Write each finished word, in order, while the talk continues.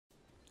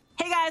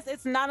guys,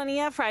 it's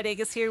Nananea. Friday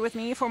is here with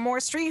me for more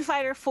Street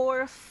Fighter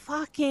 4.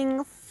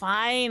 Fucking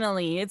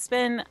finally. It's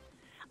been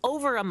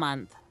over a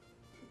month.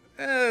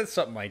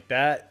 Something like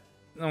that.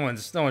 No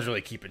one's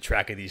really keeping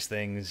track of these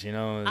things, you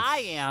know. I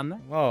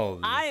am. Well,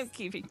 I am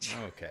keeping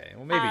track. okay.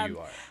 Well, maybe you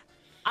are.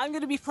 I'm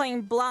going to be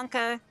playing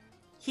Blanka.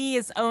 He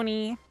is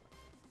Oni.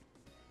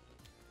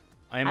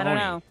 I am I don't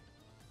Oni. know.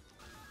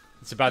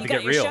 It's about You to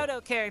got get your real.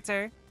 Shoto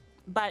character,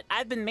 but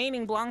I've been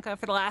maining Blanka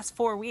for the last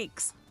 4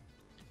 weeks.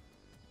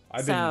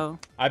 I've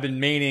been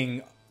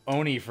maining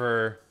Oni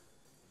for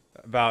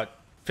about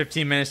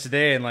 15 minutes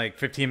today and like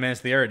 15 minutes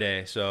the other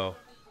day, so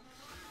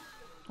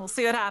We'll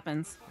see what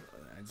happens.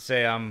 I'd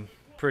say I'm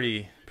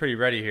pretty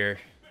ready here.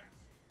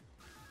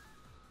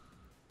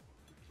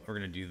 We're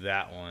gonna do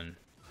that one.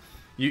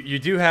 You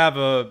do have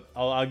a.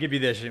 I'll give you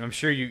this. I'm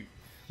sure you.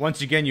 Once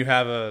again, you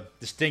have a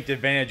distinct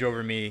advantage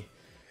over me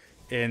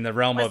in the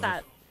realm What's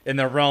that?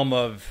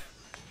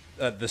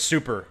 the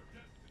super.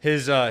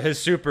 His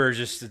super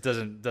just it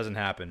doesn't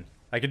happen.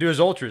 I can do his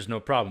ultras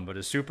no problem, but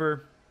his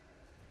super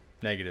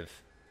negative.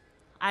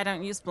 I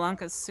don't use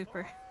Blanka's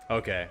super.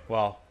 Okay,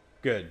 well,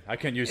 good. I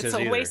couldn't use It's his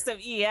either. a waste of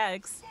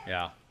EX.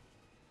 Yeah.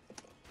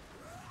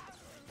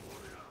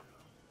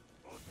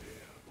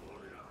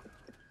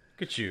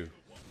 Look at you.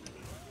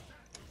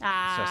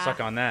 So suck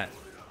on that.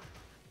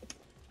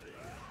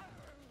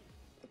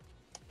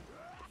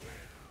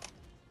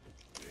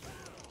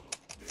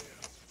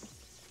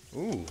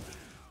 Ooh.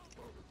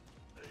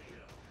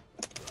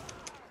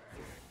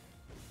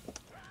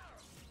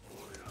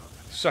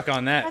 Suck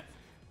on that.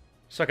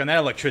 Suck on that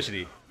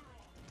electricity.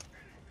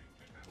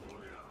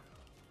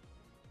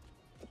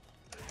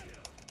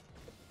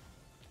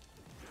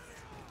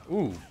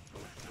 Ooh.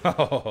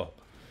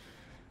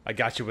 I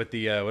got you with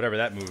the whatever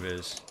that move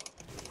is.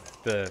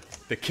 The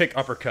kick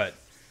uppercut.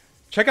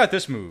 Check out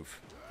this move.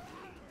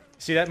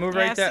 See that move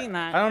right there? I've seen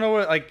that. I don't know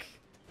what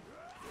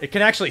it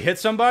can actually hit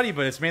somebody,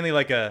 but it's mainly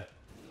like a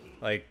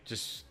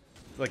just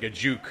like a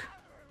juke,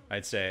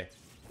 I'd say.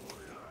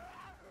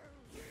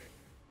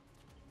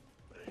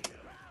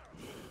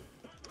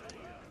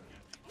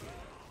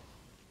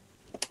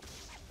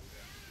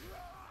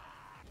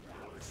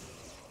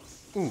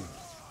 Ooh.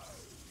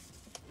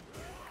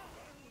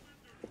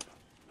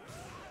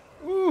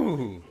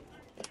 Ooh.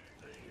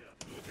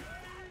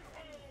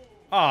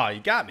 Ah, you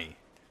got me.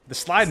 The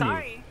slide move.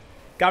 Sorry.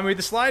 Got me with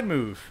the slide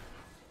move.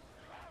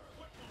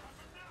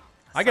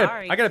 I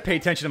gotta pay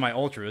attention to my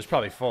ultra. It's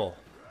probably full.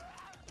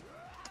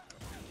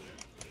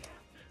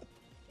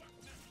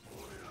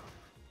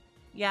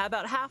 Yeah,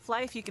 about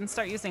half-life you can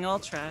start using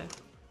Ultra.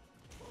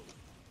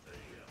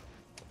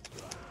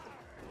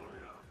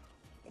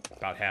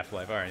 About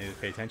half-life. Alright, I need to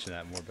pay attention to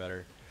that more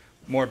better.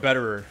 More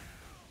betterer.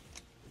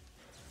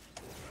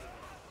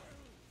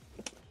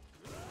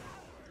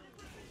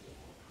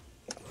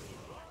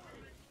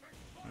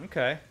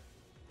 Okay.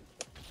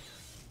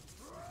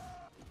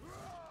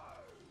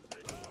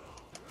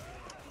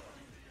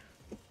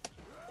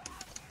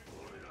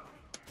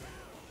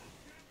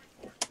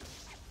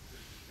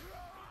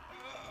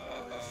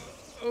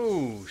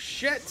 Oh,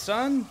 shit,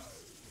 son.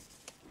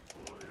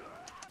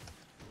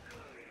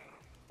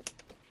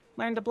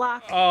 Learn to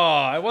block. Oh,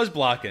 I was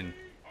blocking.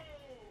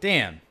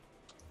 Damn.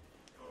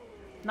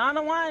 Not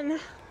a one.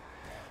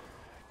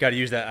 Gotta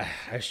use that.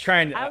 I was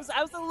trying to... I was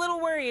a little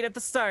worried at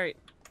the start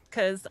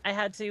because I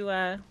had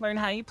to learn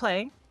how you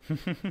play.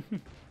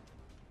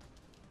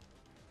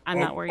 I'm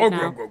not worried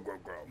now.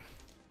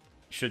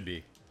 Should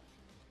be.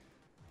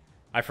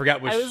 I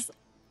forgot which.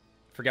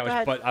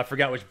 I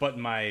forgot which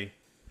button my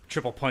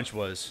triple punch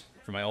was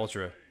for my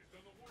ultra.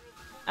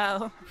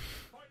 Oh.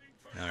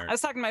 Right. I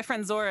was talking to my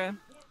friend Zora,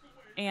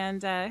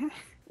 and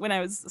when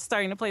I was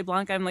starting to play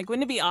Blanka, I'm like,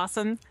 wouldn't it be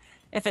awesome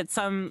if at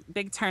some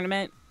big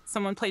tournament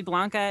someone played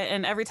Blanka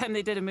and every time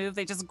they did a move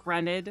they just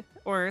grunted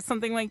or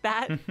something like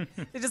that?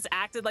 They just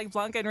acted like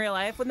Blanka in real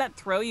life. Wouldn't that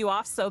throw you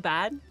off so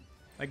bad?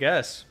 I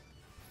guess.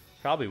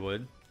 Probably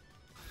would.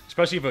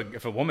 Especially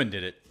if a woman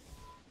did it.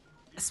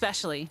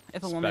 Especially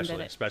if a woman did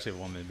it. Especially if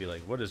a woman would be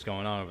like, what is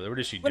going on over there? What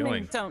is she Women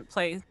doing? don't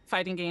play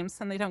fighting games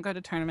and they don't go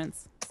to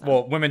tournaments. So.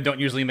 Well, women don't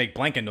usually make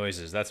Blanka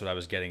noises. That's what I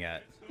was getting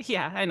at.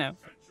 Yeah, I know.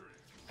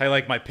 I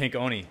like my pink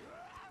Oni.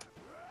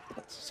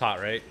 It's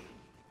hot, right?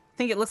 I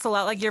think it looks a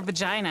lot like your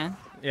vagina.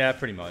 Yeah,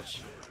 pretty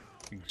much.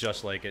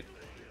 Just like it.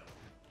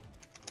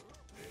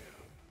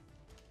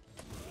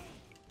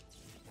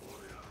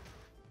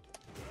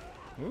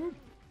 Ooh.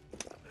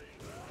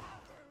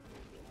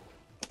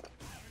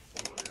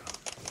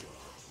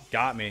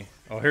 Got me.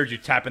 Oh, I heard you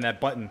tapping that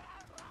button.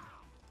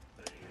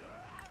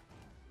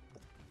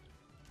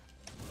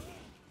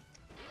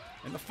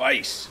 In the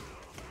face!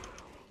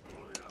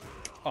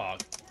 Oh,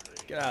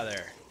 get out of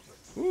there.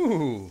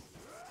 Ooh.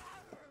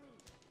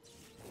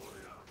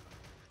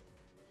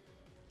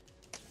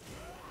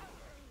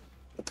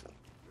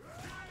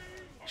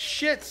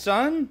 Shit,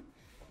 son.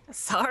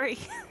 Sorry.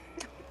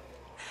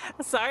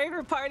 Sorry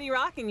for party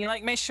rocking. You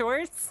like my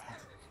shorts?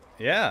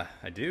 Yeah,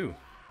 I do.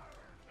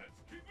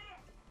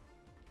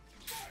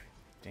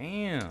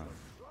 Damn.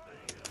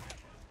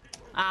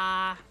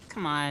 Ah,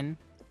 come on.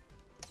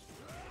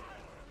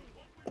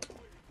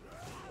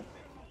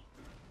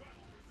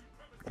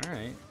 All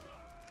right.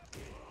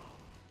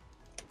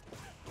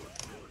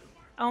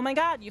 Oh my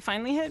god, you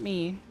finally hit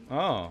me.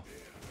 Oh.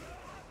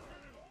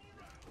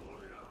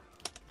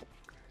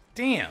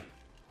 Damn.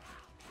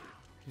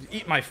 You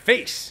eat my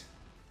face.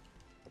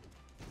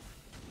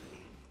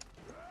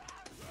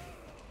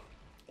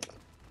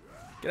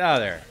 Get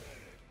out of there.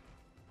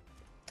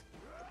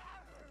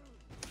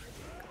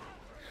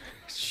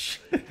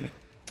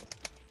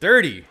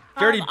 Dirty.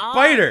 Dirty Come on,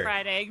 biter.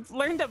 Fried egg.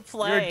 Learn to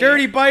play. You're a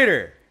dirty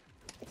biter.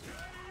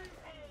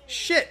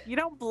 Shit. You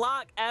don't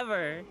block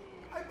ever.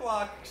 I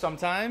block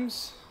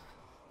sometimes.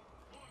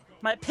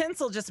 My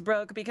pencil just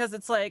broke because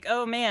it's like,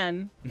 oh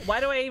man, why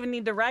do I even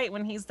need to write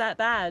when he's that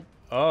bad?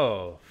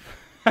 Oh.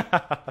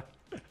 Now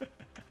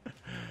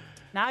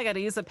I gotta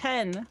use a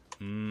pen.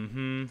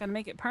 Mm-hmm. Gotta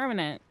make it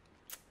permanent.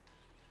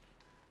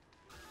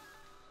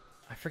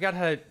 I forgot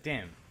how to...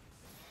 Damn.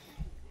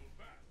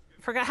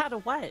 Forgot how to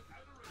what?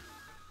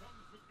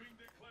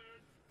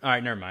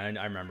 Alright, never mind.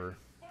 I remember.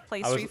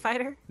 Play Street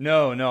Fighter?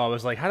 No, I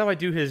was like, how do I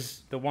do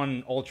the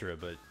one Ultra?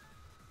 But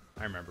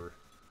I remember.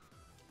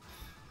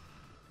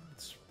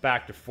 It's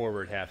back to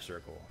forward half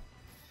circle.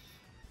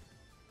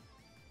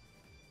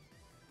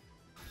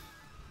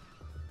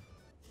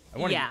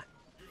 Yeah.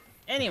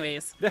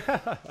 Anyways. You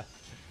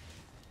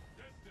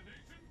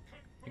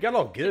got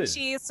all good.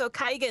 She's so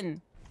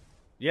Kaigen.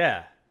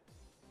 Yeah.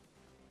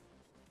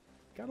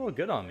 Got all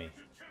good on me.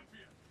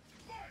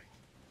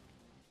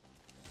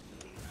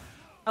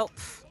 Oh.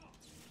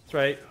 That's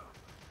right.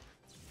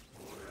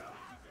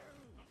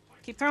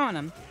 Keep throwing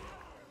him.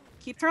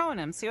 Keep throwing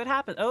him. See what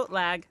happens. Oh,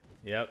 lag.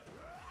 Yep.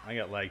 I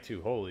got lag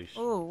too. Holy shit.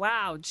 Oh,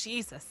 wow.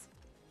 Jesus.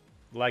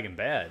 Lagging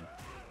bad.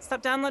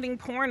 Stop downloading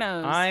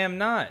pornos. I am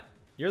not.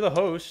 You're the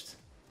host.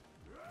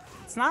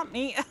 It's not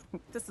me.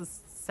 This is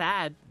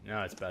sad.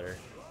 No, it's better.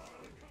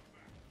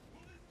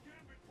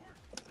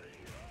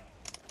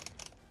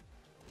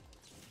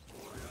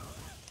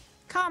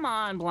 Come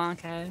on,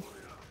 Blanka.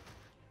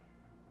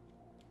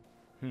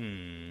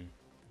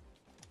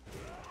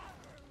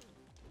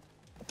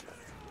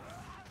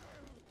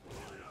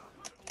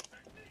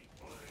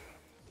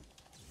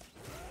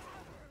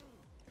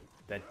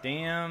 That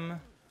damn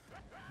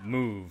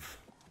move.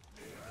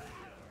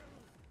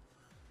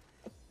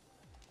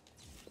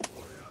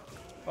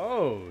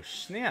 Oh,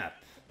 snap.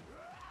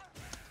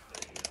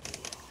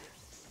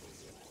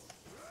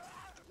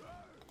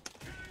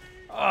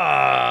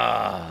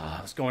 Ah,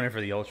 I was going in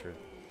for the Ultra.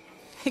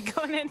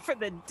 Going in for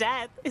the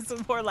death is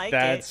more like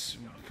That's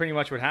pretty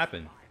much what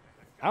happened.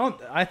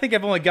 I think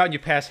I've only gotten you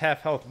past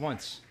half health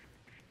once.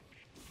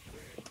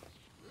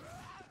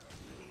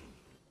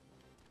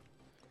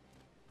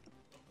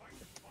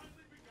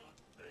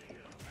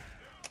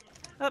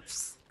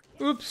 Oops.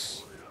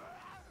 Oops.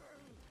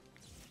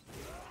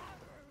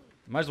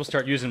 Might as well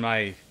start using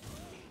my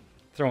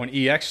throwing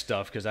EX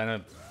stuff because I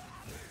know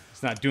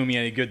it's not doing me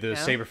any good to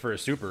save it for a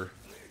super.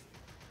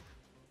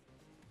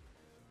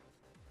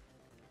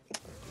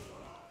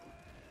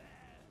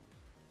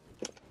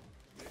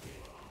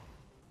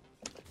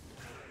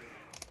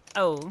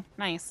 Oh,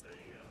 nice.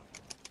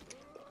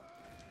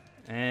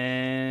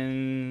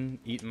 And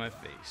eat my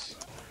face.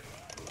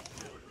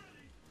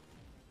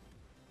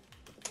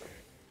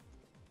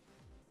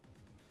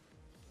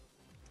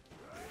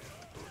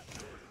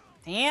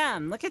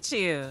 Damn, look at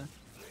you.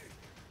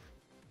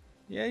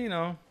 Yeah, you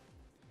know,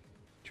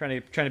 trying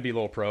to be a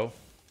little pro.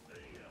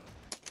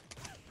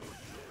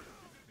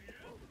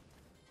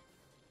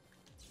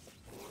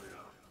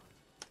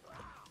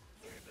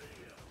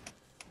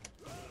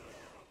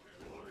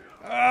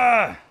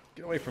 Ah!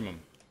 Get away from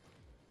him.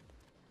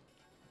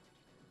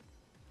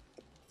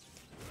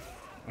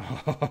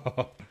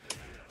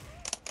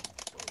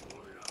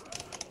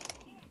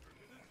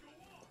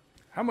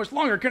 How much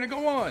longer can it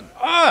go on?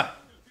 Ah!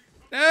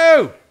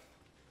 No!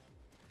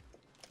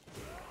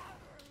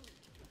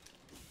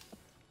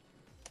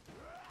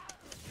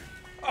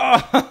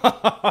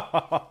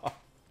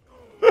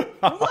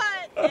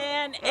 What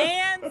an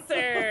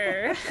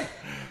answer!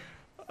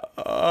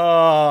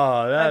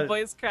 Oh, My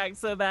voice cracked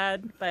so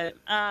bad, but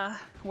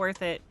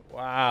worth it.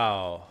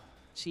 Wow.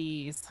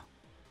 Jeez.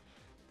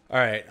 All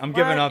right, I'm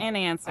giving up. An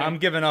answer. I'm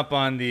giving up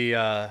on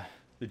the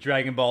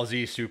Dragon Ball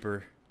Z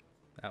Super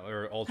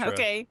or Ultra.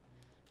 Okay.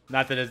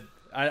 Not that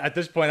at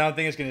this point I don't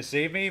think it's gonna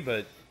save me,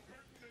 but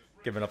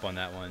giving up on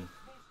that one.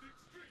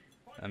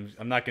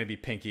 I'm not gonna be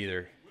pink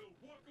either.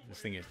 This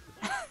thing is.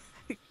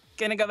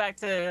 Gonna go back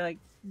to like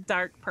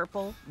dark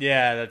purple.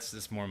 Yeah,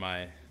 that's more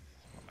my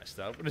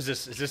stuff. What is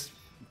this? Is this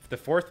the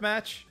fourth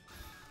match?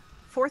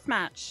 Fourth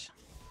match.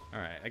 All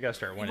right, I gotta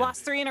start winning. You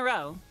lost 3 in a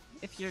row,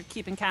 if you're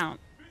keeping count.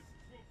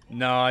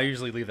 No, I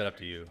usually leave that up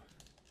to you.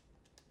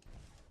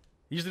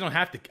 I usually don't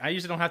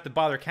have to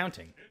bother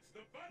counting.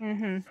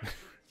 Mm-hmm.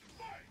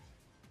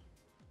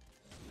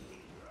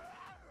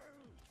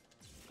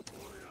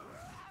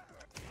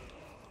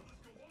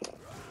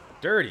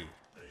 Dirty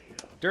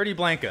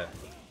Blanka.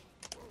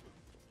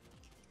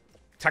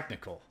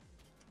 Technical.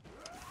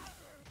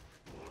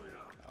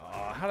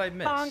 Oh, how'd I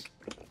miss? Bonk.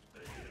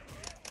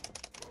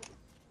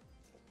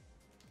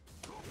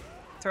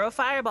 Throw a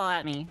fireball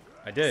at me.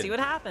 I did. See what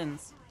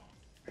happens.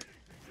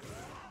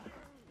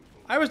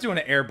 I was doing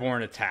an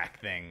airborne attack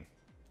thing.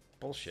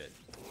 Bullshit.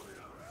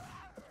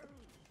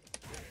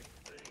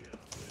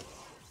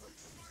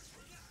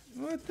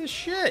 What the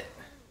shit?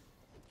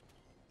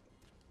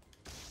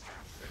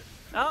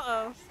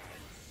 Uh-oh.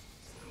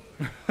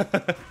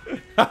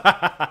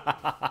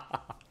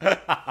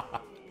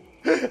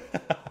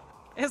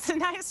 It's a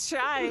nice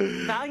try.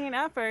 Valiant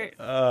effort.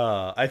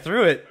 I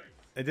threw it.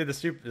 I did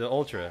the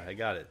ultra. I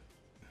got it.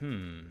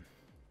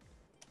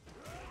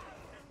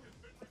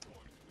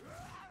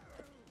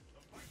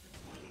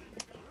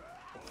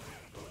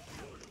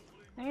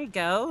 There you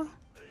go.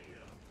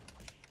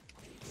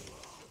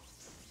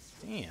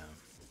 Damn.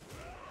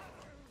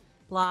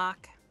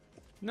 Block.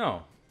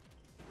 No.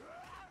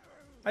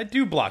 I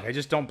do block. I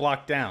just don't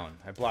block down.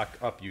 I block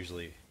up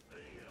usually.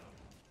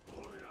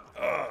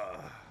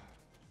 Ugh.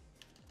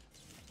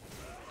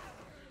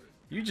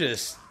 You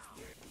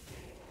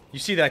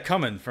see that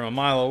coming from a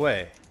mile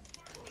away.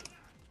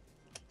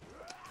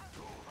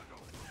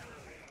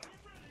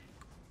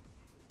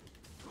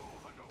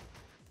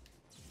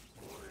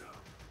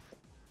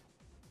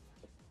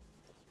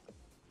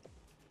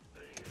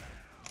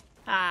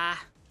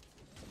 Ah.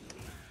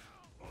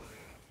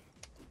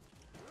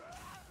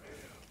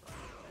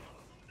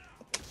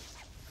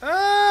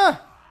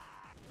 Ah!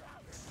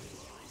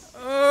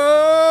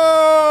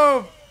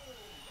 Oh!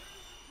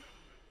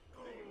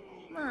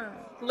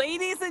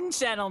 Ladies and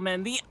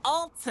gentlemen, the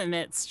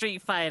ultimate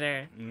Street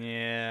Fighter.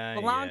 Yeah.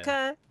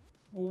 Blanka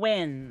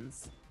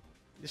wins.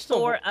 It's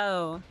still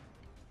 4-0.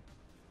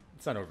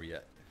 It's not over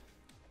yet.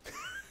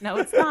 No,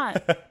 it's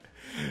not.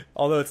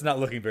 Although it's not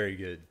looking very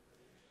good.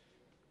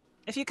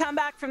 If you come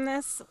back from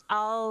this,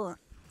 I'll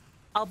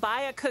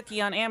buy a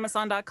cookie on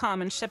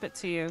Amazon.com and ship it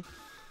to you.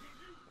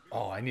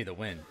 Oh, I need a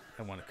win.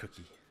 I want a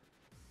cookie.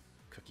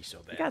 Cookie so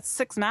bad. You got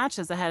 6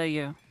 matches ahead of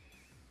you.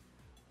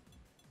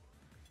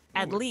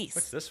 At least.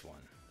 What's this one?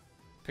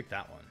 Pick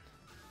that one.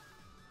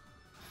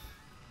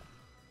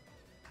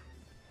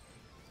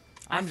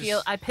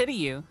 I pity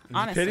you,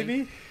 honestly. You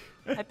pity me?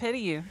 I pity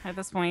you at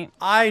this point.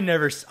 I've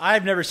never said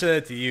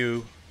that to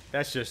you.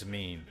 That's just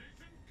mean.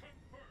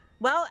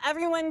 Well,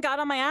 everyone got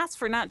on my ass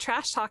for not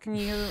trash talking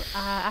you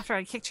after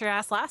I kicked your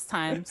ass last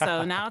time.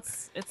 So now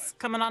it's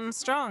coming on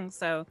strong.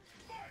 So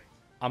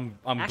I'm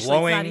actually,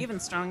 glowing. It's not even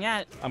strong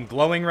yet. I'm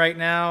glowing right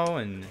now,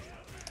 and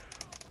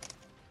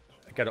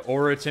I got an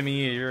aura to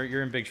me.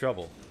 You're in big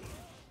trouble.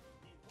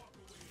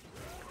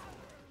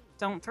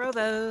 Don't throw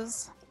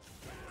those.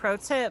 Pro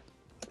tip.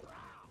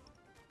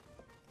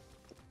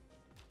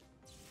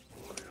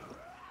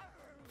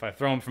 If I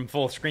throw them from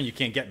full screen, you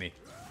can't get me.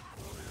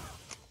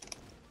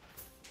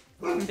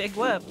 Big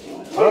whoop.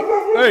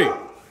 Oh, hey!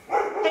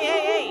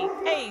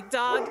 Hey,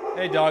 dog.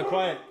 Hey, dog,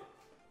 quiet.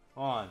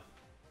 Hold on.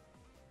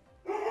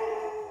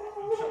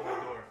 Shut my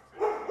door.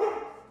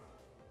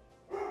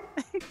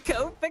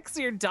 Go fix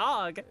your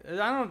dog.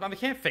 I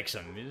can't fix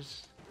them.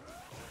 If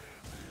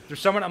there's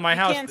someone at my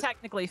house. You can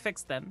technically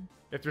fix them.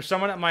 If there's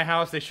someone at my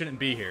house, they shouldn't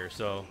be here.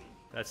 So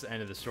that's the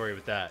end of the story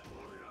with that.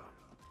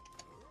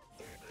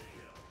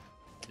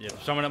 Yeah,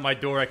 if someone at my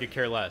door, I could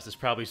care less. It's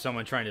probably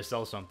someone trying to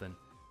sell something.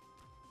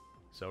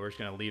 So we're just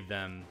gonna leave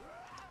them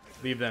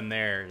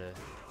there to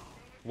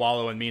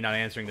wallow in me not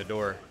answering the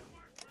door.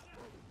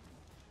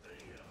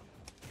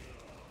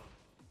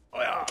 Oh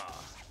yeah!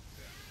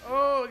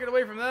 Oh, get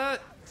away from that!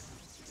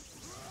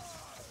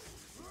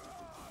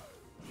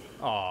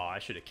 Oh, I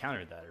should have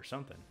countered that or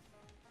something.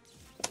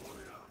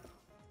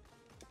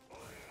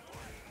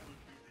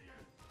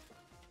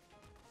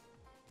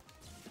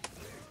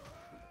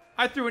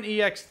 I threw an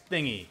EX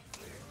thingy.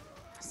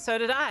 So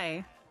did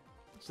I.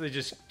 So they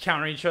just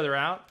counter each other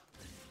out?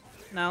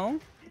 No.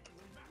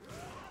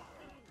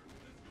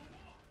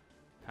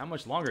 How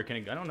much longer can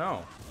it go? I don't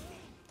know.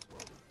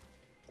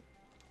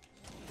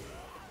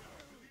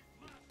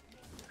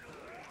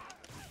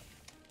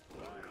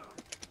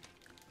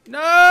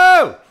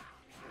 No!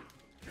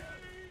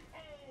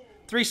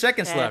 3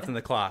 seconds Dead. left in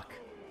the clock.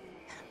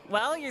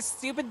 Well, you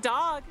stupid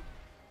dog.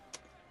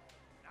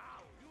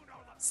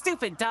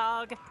 Stupid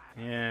dog.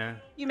 Yeah.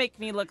 You make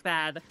me look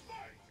bad.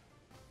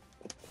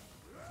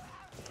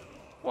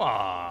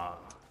 Wow.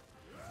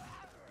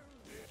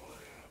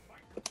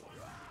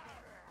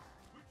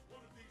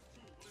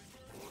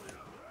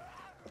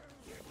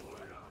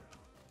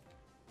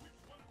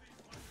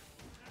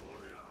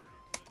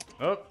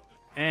 Oh,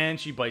 and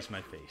she bites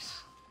my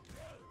face.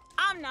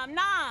 Nom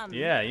nom.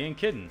 Yeah, you ain't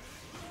kidding.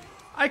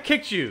 I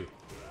kicked you.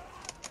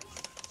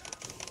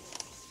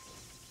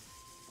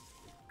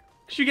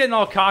 You getting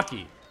all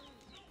cocky.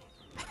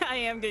 I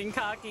am getting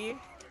cocky.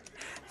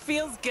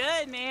 Feels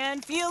good,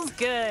 man. Feels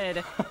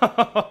good.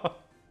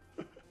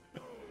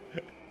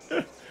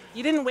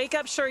 You didn't wake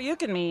up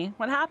Shoryuken me.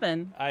 What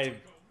happened?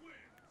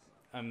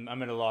 I'm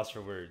at a loss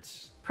for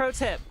words. Pro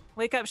tip: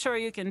 wake up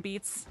Shoryuken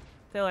beats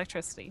the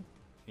electricity.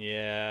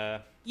 Yeah.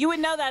 You would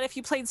know that if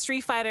you played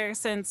Street Fighter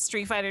since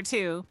Street Fighter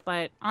 2,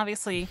 but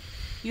obviously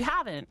you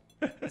haven't.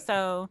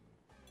 So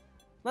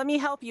let me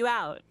help you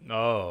out.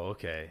 Oh,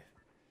 okay.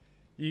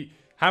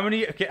 How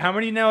many? Okay, how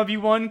many now have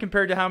you won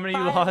compared to how many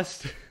you 5.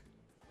 lost?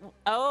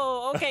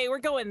 Oh, okay, we're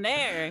going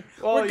there.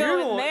 Well, we're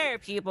going there,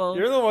 people.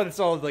 You're the one that's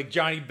all like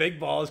Johnny Big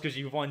Balls because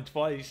you've won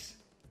twice.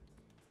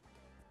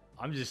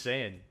 I'm just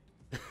saying.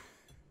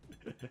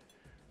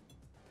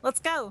 Let's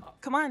go.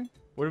 Come on.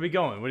 Where are we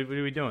going? What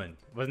are we doing?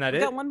 Wasn't that We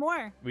it? got one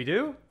more. We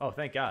do? Oh,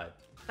 thank God.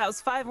 That was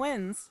 5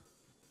 wins.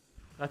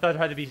 I thought it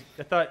had to be.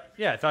 I thought.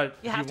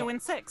 You have to win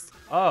 6.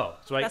 Oh,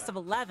 so Best of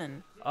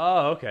 11.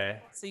 Oh,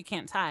 okay. So you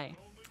can't tie.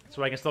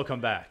 So I can still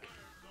come back.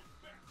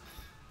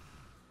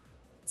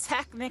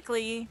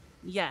 Technically,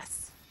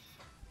 yes.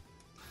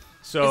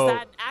 So. Is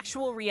that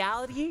actual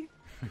reality?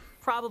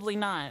 Probably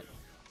not.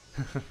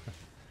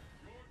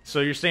 So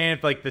you're saying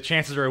if like the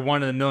chances are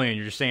 1 in a million,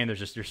 you're just saying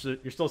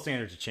you're still saying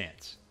there's a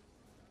chance.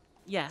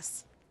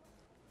 Yes.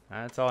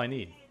 That's all I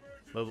need.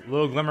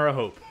 Little glimmer of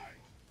hope.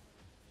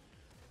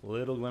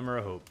 Little glimmer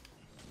of hope.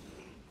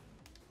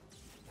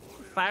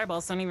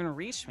 Fireballs don't even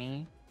reach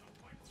me.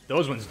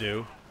 Those ones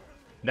do.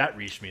 That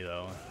reached me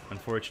though,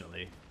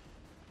 unfortunately.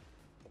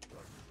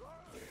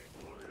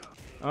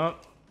 Oh.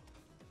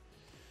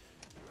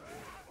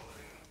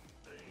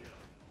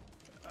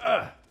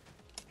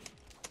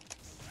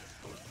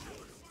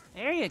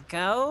 There you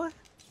go.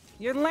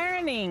 You're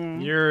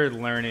learning. You're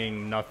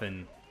learning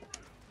nothing.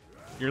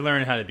 You're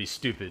learning how to be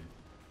stupid.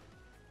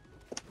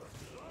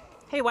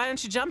 Hey, why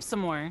don't you jump some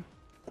more?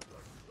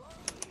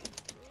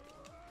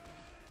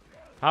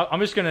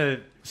 I'm just gonna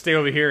stay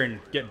over here and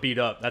get beat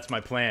up. That's my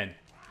plan.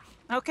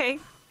 Okay.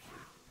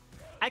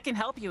 I can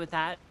help you with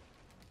that.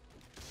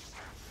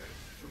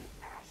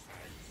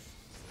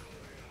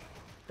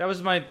 That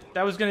was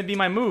gonna be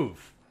my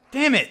move.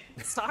 Damn it!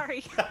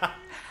 Sorry.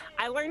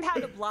 I learned how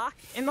to block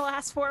in the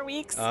last 4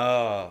 weeks.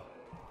 Oh.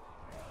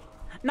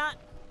 Not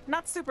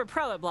super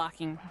pro at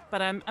blocking,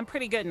 but I'm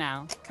pretty good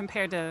now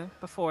compared to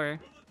before.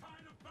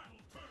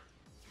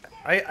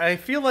 I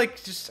feel like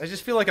I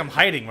just feel like I'm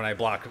hiding when I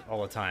block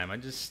all the time.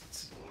 It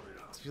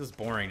feels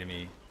boring to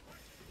me.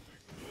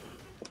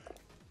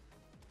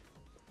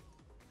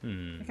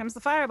 Here comes the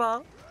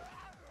fireball.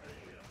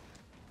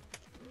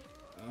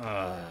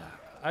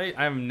 I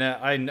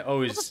I'll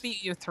always. just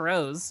beat you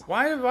throws.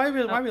 Why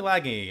are we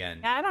lagging again?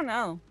 Yeah, I don't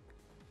know.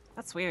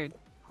 That's weird.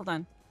 Hold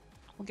on.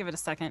 We'll give it a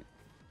second.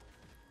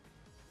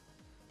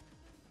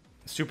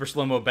 Super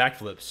slow-mo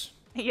backflips.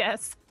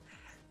 Yes.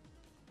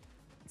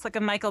 It's like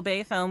a Michael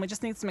Bay film. We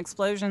just need some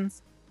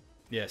explosions.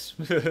 Yes.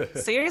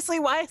 Seriously,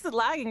 why is it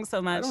lagging so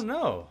I much? don't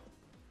know.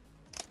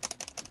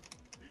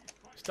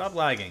 Stop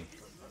lagging.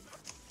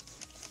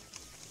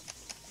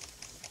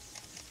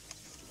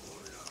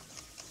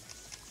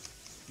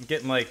 I'm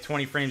getting like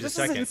 20 frames a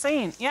second. This is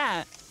insane.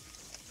 Yeah.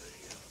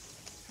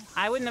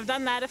 I wouldn't have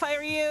done that if I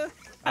were you.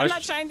 I'm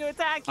not trying to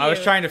attack you. I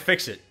was trying to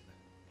fix it.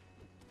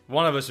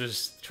 One of us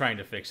was trying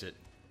to fix it.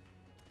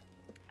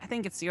 I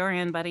think it's your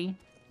end, buddy.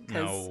 'Cause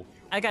No.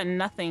 I got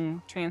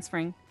nothing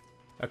transferring.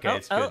 Okay,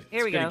 it's good.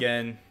 Here we go.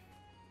 Again.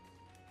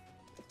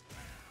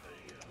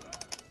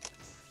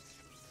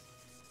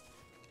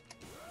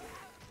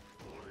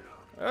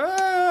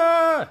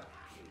 Ah!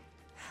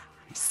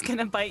 I'm just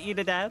gonna bite you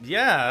to death.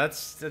 Yeah,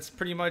 that's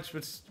pretty much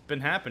what's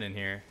been happening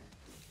here.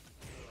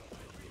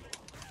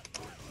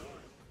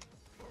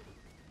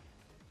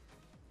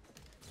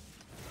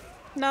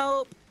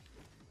 Nope.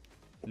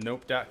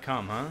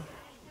 Nope.com, huh?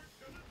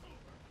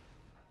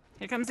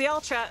 Here comes the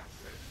ultra.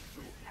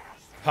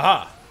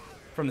 Haha!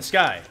 From the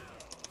sky.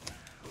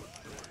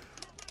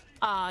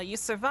 Aw, you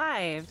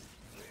survived.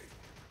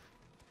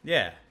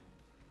 Yeah.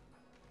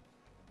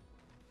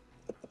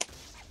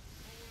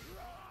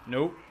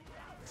 Nope.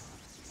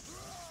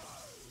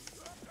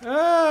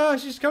 Ah,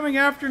 she's coming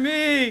after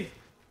me!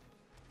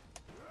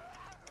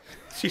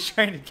 She's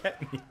trying to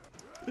get me.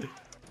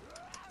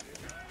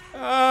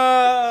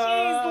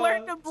 Jeez,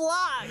 learn to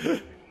block.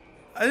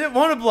 I didn't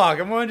want to block.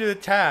 I wanted to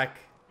attack.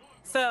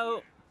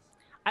 So,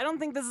 I don't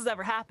think this has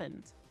ever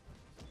happened.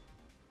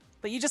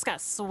 But you just got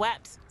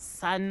swept,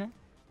 son.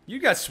 You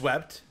got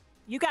swept.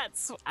 You got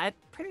I'm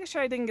pretty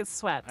sure I didn't get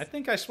swept. I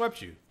think I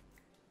swept you.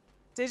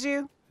 Did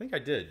you? I think I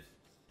did.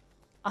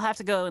 I'll have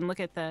to go and look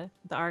at the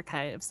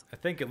archives. I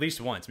think at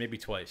least once, maybe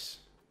twice.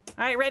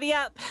 All right, ready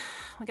up.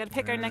 We got to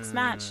pick our next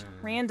match.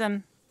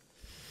 Random.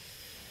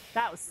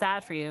 That was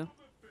sad for you.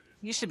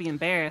 You should be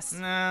embarrassed.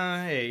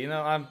 Nah, hey, you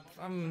know,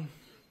 I'm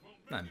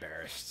not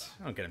embarrassed.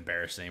 I don't get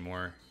embarrassed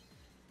anymore.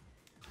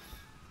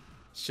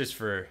 It's just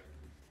for...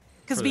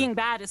 Because being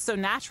bad is so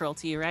natural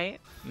to you, right?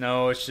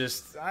 No, it's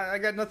just, I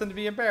got nothing to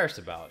be embarrassed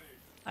about.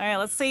 All right,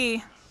 let's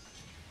see.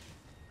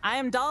 I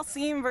am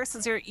Dalsim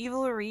versus your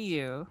evil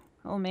Ryu.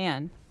 Oh,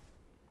 man.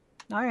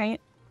 All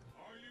right.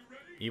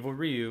 Evil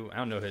Ryu, I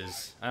don't know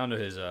his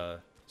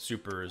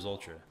super or his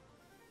ultra.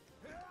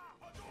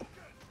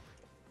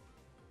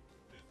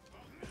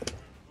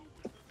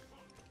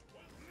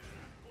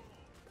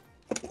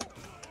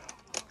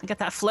 I got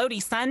that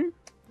floaty, son.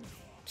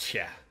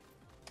 Yeah.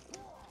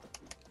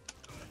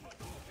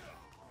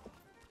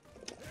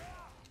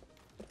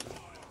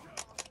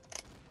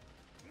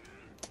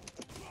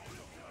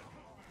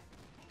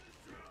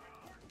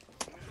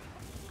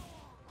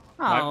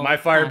 Oh, My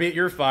fire fuck. beat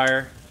your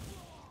fire.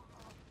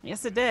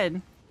 Yes, it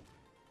did.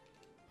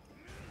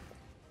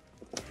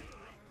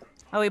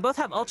 Oh, we both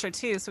have Ultra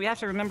too, so we have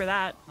to remember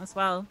that as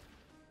well.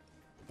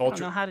 I don't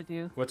know how to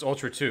do. What's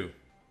Ultra 2?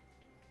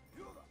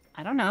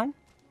 I don't know.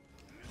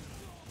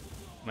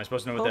 Am I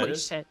supposed to know what Holy that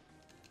is? shit.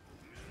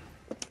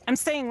 I'm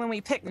saying when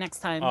we pick next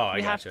time, Oh, we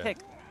I have to gotcha. pick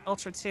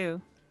Ultra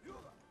 2.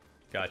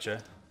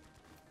 Gotcha.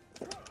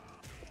 I'm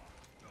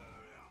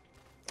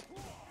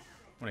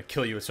gonna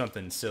kill you with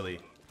something silly.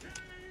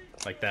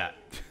 Like that.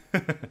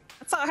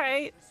 That's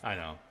alright. I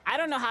know. I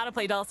don't know how to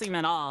play Dulcim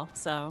at all,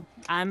 so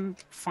I'm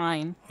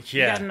fine.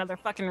 Yeah. You got another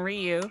fucking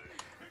Ryu.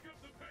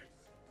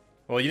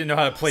 Well, you didn't know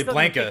how to play Still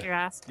gonna Blanka. kick your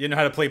ass. You didn't know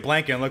how to play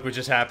Blanka, and look what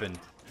just happened.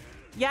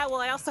 Yeah,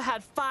 well, I also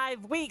had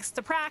 5 weeks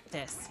to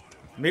practice.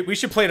 Maybe we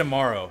should play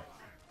tomorrow.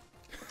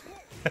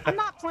 I'm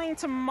not playing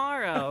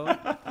tomorrow.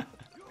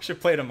 We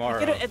should play tomorrow.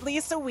 Get at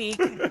least a week.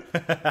 We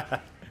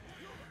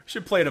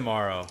should play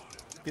tomorrow.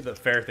 Be the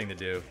fair thing to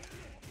do.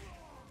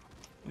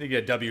 Need to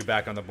get a W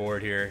back on the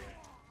board here.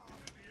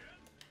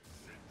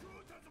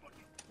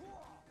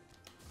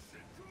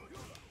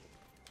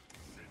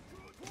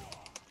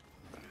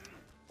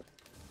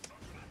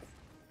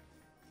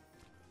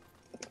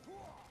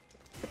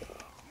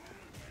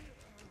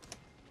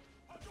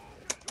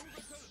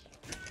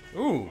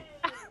 Ooh,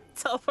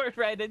 Teleport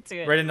right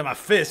into it. right into my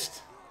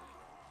fist.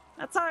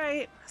 That's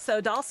alright.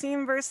 So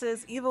Dulcim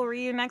versus Evil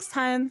Ryu next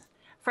time.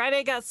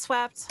 Friday got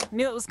swept.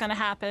 Knew it was gonna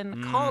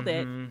happen. Called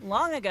it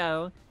long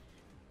ago.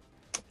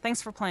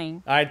 Thanks for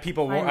playing. I had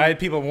people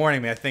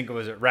warning me. I think it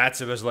was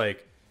Rats. It was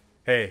like,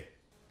 "Hey,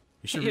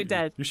 You're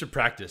dead. You should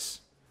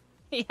practice.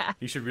 Yeah.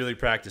 You should really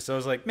practice." So I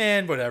was like,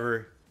 "Man,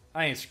 whatever.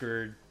 I ain't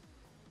screwed."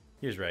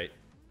 He was right.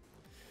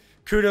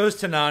 Kudos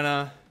to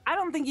Nana. I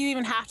don't think you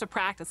even have to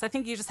practice. I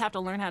think you just have to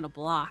learn how to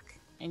block,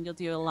 and you'll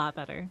do a lot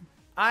better.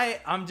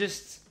 I'm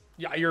just.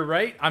 Yeah, you're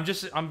right.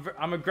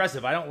 I'm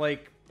aggressive. I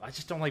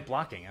just don't like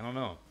blocking. I don't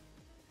know.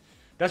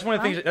 That's one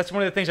of the things. That's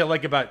one of the things I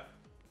like about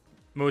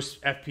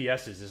most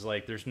FPSs is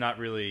like there's not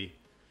really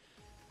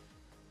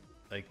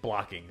like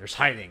blocking. There's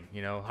hiding.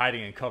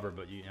 Hiding in cover.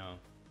 But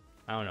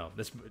I don't know.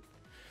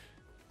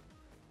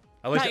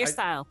 Not your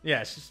style.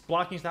 Yeah, it's just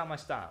blocking's not my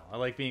style. I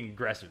like being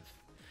aggressive.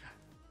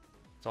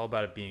 It's all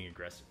about it being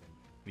aggressive in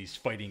these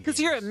fighting games. Because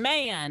you're a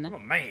man. I'm a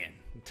man.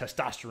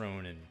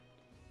 Testosterone and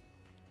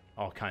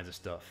all kinds of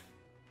stuff.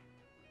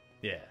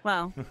 Yeah.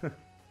 Well,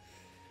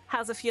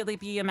 how's it feel to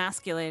be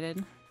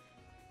emasculated?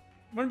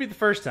 Wouldn't be the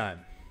first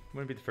time.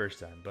 But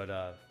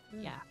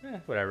Yeah.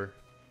 whatever.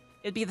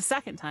 It'd be the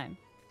second time.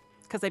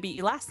 Because I beat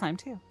you last time,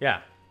 too.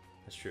 Yeah,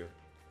 that's true.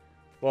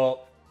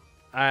 Well,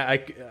 I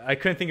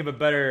couldn't think of a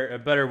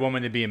better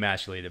woman to be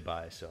emasculated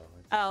by. So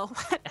Oh,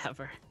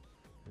 whatever.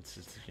 it's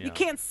You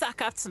can't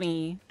suck up to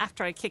me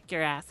after I kick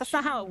your ass. That's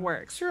not how it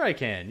works. Sure, I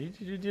can.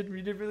 You did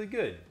really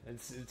good.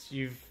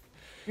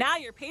 Now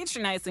you're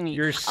patronizing me.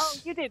 You're Oh,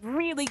 you did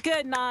really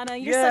good, Nana.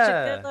 You're such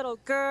a good little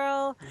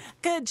girl.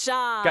 Good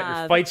job. got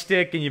your fight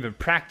stick and you've been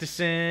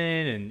practicing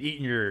and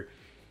eating your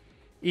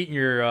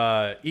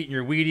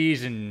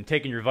Wheaties and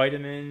taking your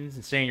vitamins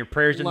and saying your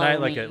prayers at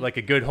night like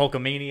a good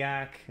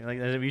Hulkamaniac, like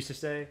as we used to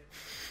say.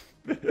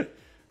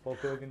 Hulk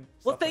Hogan.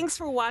 Well, thanks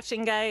for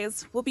watching,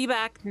 guys. We'll be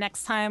back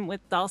next time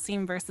with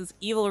Dulcim versus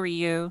Evil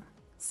Ryu.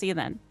 See you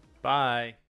then. Bye.